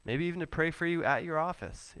maybe even to pray for you at your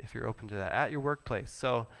office if you're open to that, at your workplace.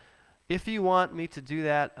 So if you want me to do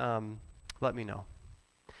that, let me know.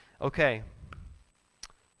 Okay,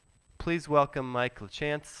 please welcome Mike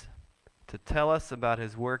LaChance to tell us about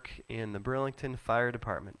his work in the Burlington Fire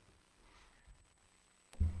Department.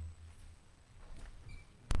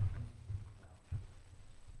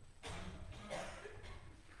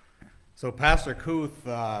 So Pastor Kuth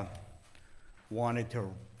wanted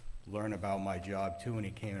to learn about my job too, and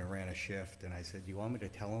he came and ran a shift. And I said, "Do you want me to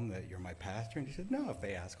tell him that you're my pastor?" And he said, "No, if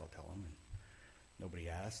they ask, I'll tell them." And nobody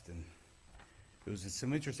asked, and it was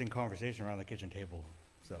some interesting conversation around the kitchen table.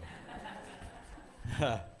 So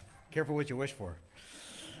careful what you wish for.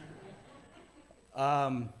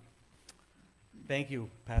 Thank you,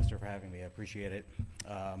 Pastor, for having me. I appreciate it.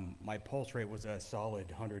 My pulse rate was a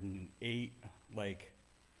solid 108, like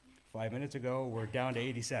 5 minutes ago. We're down to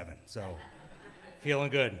 87, so feeling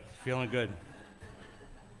good, feeling good.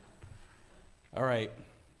 All right.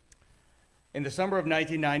 In the summer of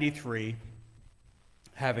 1993,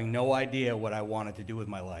 having no idea what I wanted to do with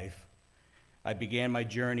my life, I began my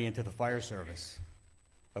journey into the fire service.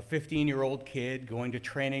 A 15-year-old kid going to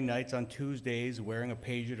training nights on Tuesdays, wearing a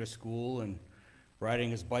pager to school and riding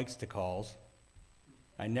his bikes to calls.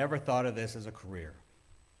 I never thought of this as a career.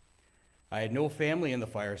 I had no family in the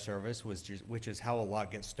fire service, which is how a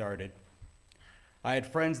lot gets started. I had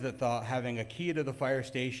friends that thought having a key to the fire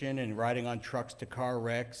station and riding on trucks to car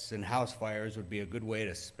wrecks and house fires would be a good way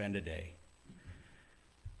to spend a day.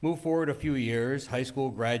 Move forward a few years, high school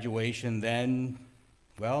graduation, then,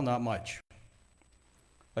 well, not much.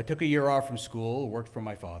 I took a year off from school, worked for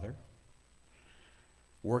my father,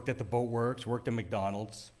 worked at the Boat Works, worked at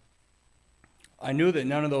McDonald's. I knew that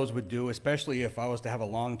none of those would do, especially if I was to have a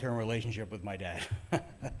long-term relationship with my dad.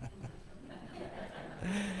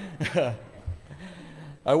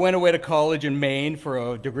 I went away to college in Maine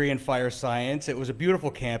for a degree in fire science. It was a beautiful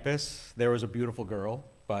campus. There was a beautiful girl,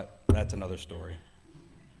 but that's another story.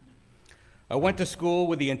 I went to school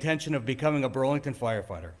with the intention of becoming a Burlington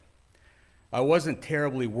firefighter. I wasn't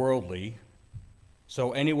terribly worldly,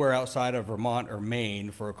 so anywhere outside of Vermont or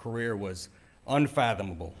Maine for a career was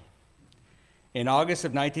unfathomable. In August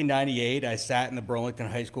of 1998, I sat in the Burlington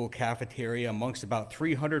High School cafeteria amongst about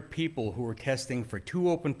 300 people who were testing for 2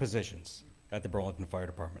 open positions at the Burlington Fire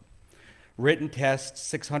Department. Written test,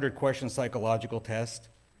 600 question psychological test,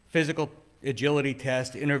 physical agility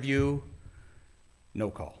test, interview, no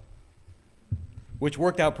call. Which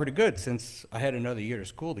worked out pretty good since I had another year of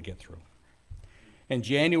school to get through. In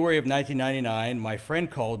January of 1999, my friend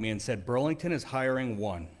called me and said, "Burlington is hiring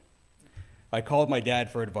one." I called my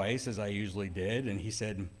dad for advice, as I usually did, and he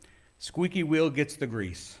said, "Squeaky wheel gets the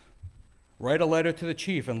grease. Write a letter to the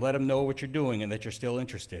chief and let him know what you're doing and that you're still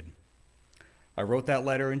interested." I wrote that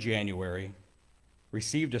letter in January,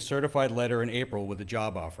 received a certified letter in April with a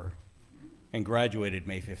job offer, and graduated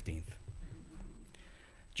May 15th.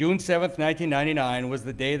 June 7th, 1999 was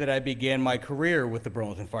the day that I began my career with the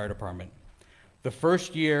Burlington Fire Department. The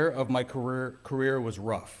first year of my career was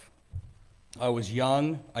rough. I was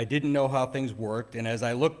young, I didn't know how things worked, and as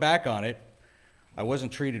I look back on it, I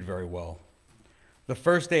wasn't treated very well. The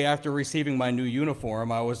first day after receiving my new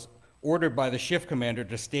uniform, I was ordered by the shift commander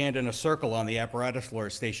to stand in a circle on the apparatus floor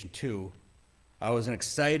at Station 2. I was an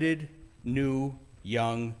excited, new,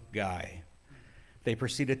 young guy. They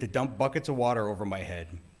proceeded to dump buckets of water over my head.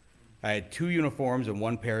 I had 2 uniforms and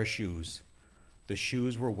 1 pair of shoes. The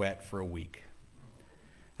shoes were wet for a week.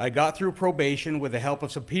 I got through probation with the help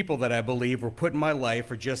of some people that I believe were put in my life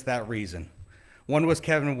for just that reason. One was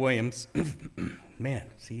Kevin Williams. Man,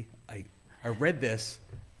 see, I read this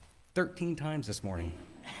 13 times this morning.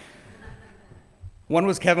 One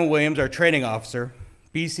was Kevin Williams, our training officer.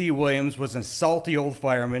 B.C. Williams was a salty old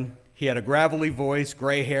fireman. He had a gravelly voice,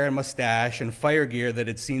 gray hair and mustache, and fire gear that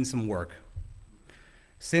had seen some work.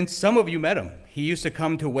 Since some of you met him, he used to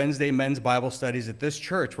come to Wednesday men's Bible studies at this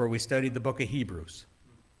church where we studied the book of Hebrews.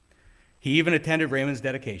 He even attended Raymond's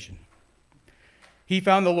dedication. He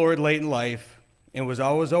found the Lord late in life and was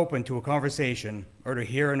always open to a conversation or to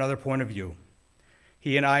hear another point of view.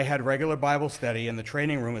 He and I had regular Bible study in the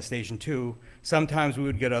training room at Station 2. Sometimes we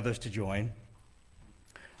would get others to join.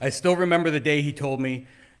 I still remember the day he told me,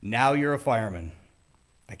 "Now you're a fireman."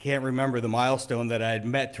 I can't remember the milestone that I had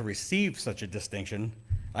met to receive such a distinction.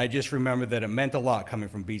 I just remember that it meant a lot coming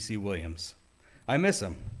from B.C. Williams. I miss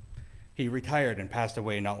him. He retired and passed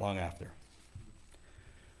away not long after.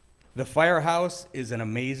 The firehouse is an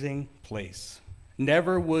amazing place.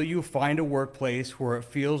 Never will you find a workplace where it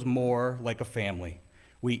feels more like a family.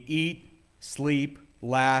 We eat, sleep,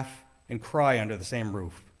 laugh, and cry under the same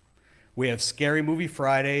roof. We have scary movie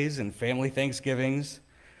Fridays and family Thanksgivings.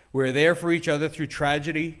 We're there for each other through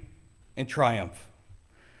tragedy and triumph.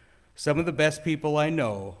 Some of the best people I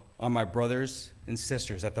know are my brothers and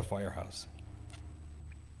sisters at the firehouse.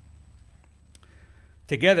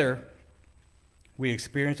 Together, we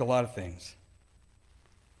experience a lot of things.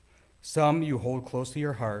 Some you hold close to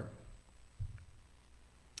your heart,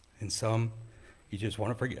 and some you just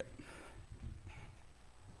want to forget.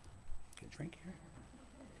 Get a drink here?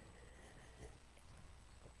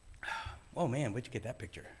 Oh man, where'd you get that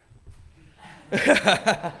picture?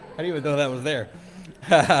 I didn't even know that was there.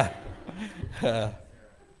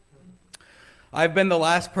 I've been the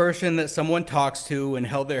last person that someone talks to and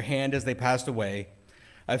held their hand as they passed away.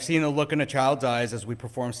 I've seen the look in a child's eyes as we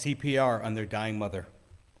perform CPR on their dying mother.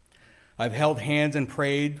 I've held hands and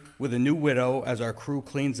prayed with a new widow as our crew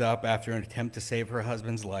cleans up after an attempt to save her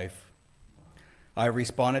husband's life. I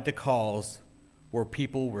responded to calls where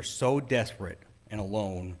people were so desperate and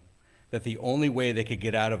alone that the only way they could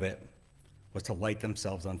get out of it was to light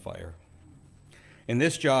themselves on fire. In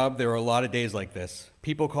this job, there are a lot of days like this.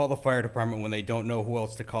 People call the fire department when they don't know who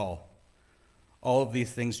else to call. All of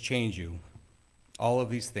these things change you. All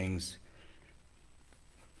of these things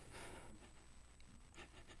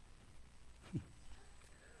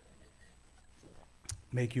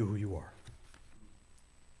make you who you are.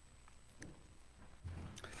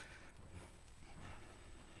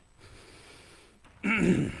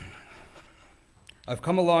 I've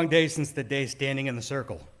come a long day since the day standing in the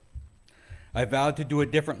circle. I vowed to do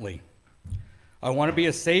it differently. I want to be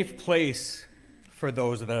a safe place for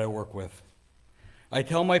those that I work with. I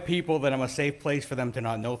tell my people that I'm a safe place for them to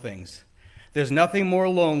not know things. There's nothing more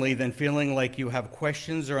lonely than feeling like you have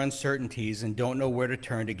questions or uncertainties and don't know where to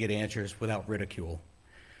turn to get answers without ridicule.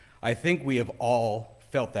 I think we have all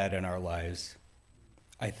felt that in our lives.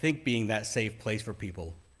 I think being that safe place for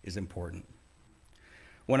people is important.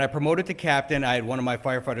 When I promoted to captain, I had one of my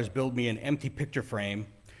firefighters build me an empty picture frame.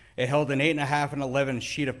 It held an 8.5 and 11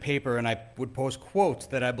 sheet of paper, and I would post quotes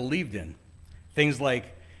that I believed in. Things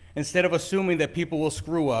like, instead of assuming that people will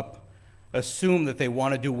screw up, assume that they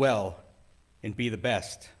want to do well and be the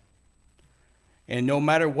best. And no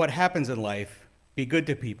matter what happens in life, be good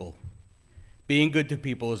to people. Being good to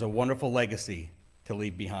people is a wonderful legacy to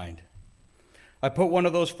leave behind. I put one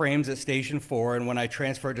of those frames at Station 4, and when I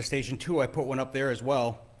transferred to Station 2, I put one up there as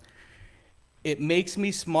well. It makes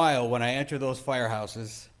me smile when I enter those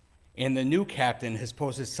firehouses, and the new captain has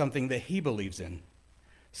posted something that he believes in,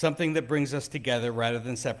 something that brings us together rather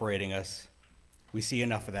than separating us. We see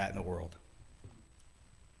enough of that in the world.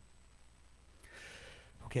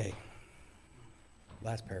 Okay,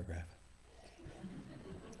 last paragraph.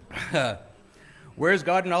 Where's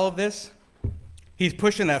God in all of this? He's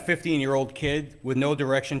pushing that 15-year-old kid with no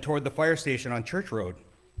direction toward the fire station on Church Road.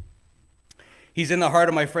 He's in the heart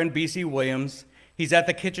of my friend B.C. Williams. He's at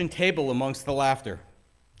the kitchen table amongst the laughter.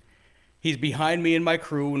 He's behind me and my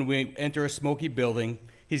crew when we enter a smoky building.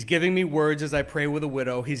 He's giving me words as I pray with a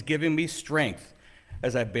widow. He's giving me strength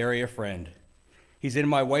as I bury a friend. He's in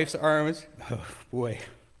my wife's arms. Oh, boy.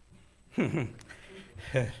 Ooh,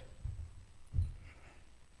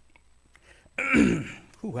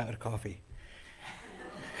 I had a coffee.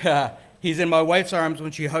 He's in my wife's arms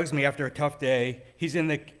when she hugs me after a tough day. He's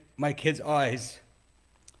in my kids' eyes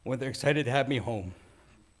when they're excited to have me home.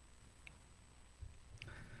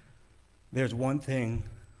 There's one thing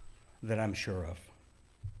that I'm sure of.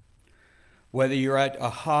 Whether you're at a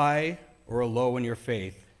high or a low in your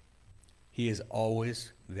faith, he is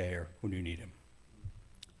always there when you need him.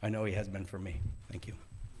 I know he has been for me. Thank you.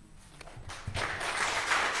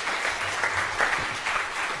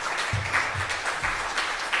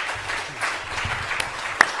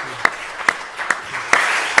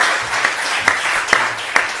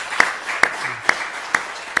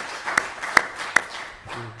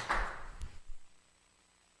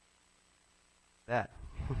 That.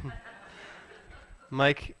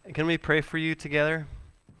 Mike, can we pray for you together?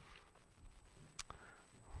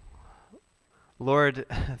 Lord,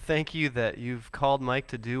 thank you that you've called Mike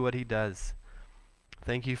to do what he does.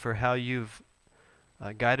 Thank you for how you've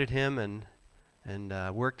guided him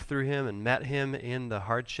and worked through him and met him in the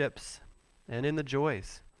hardships and in the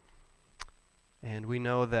joys. And we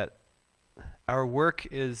know that our work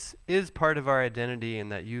is part of our identity,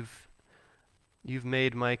 and that you've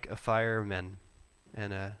made Mike a fireman,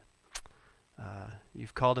 and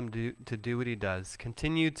you've called him to do what he does.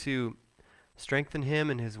 Continue to strengthen him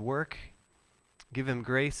in his work. Give him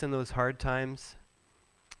grace in those hard times,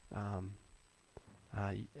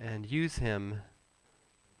 and use him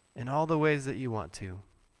in all the ways that you want to.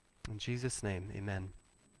 In Jesus' name, amen.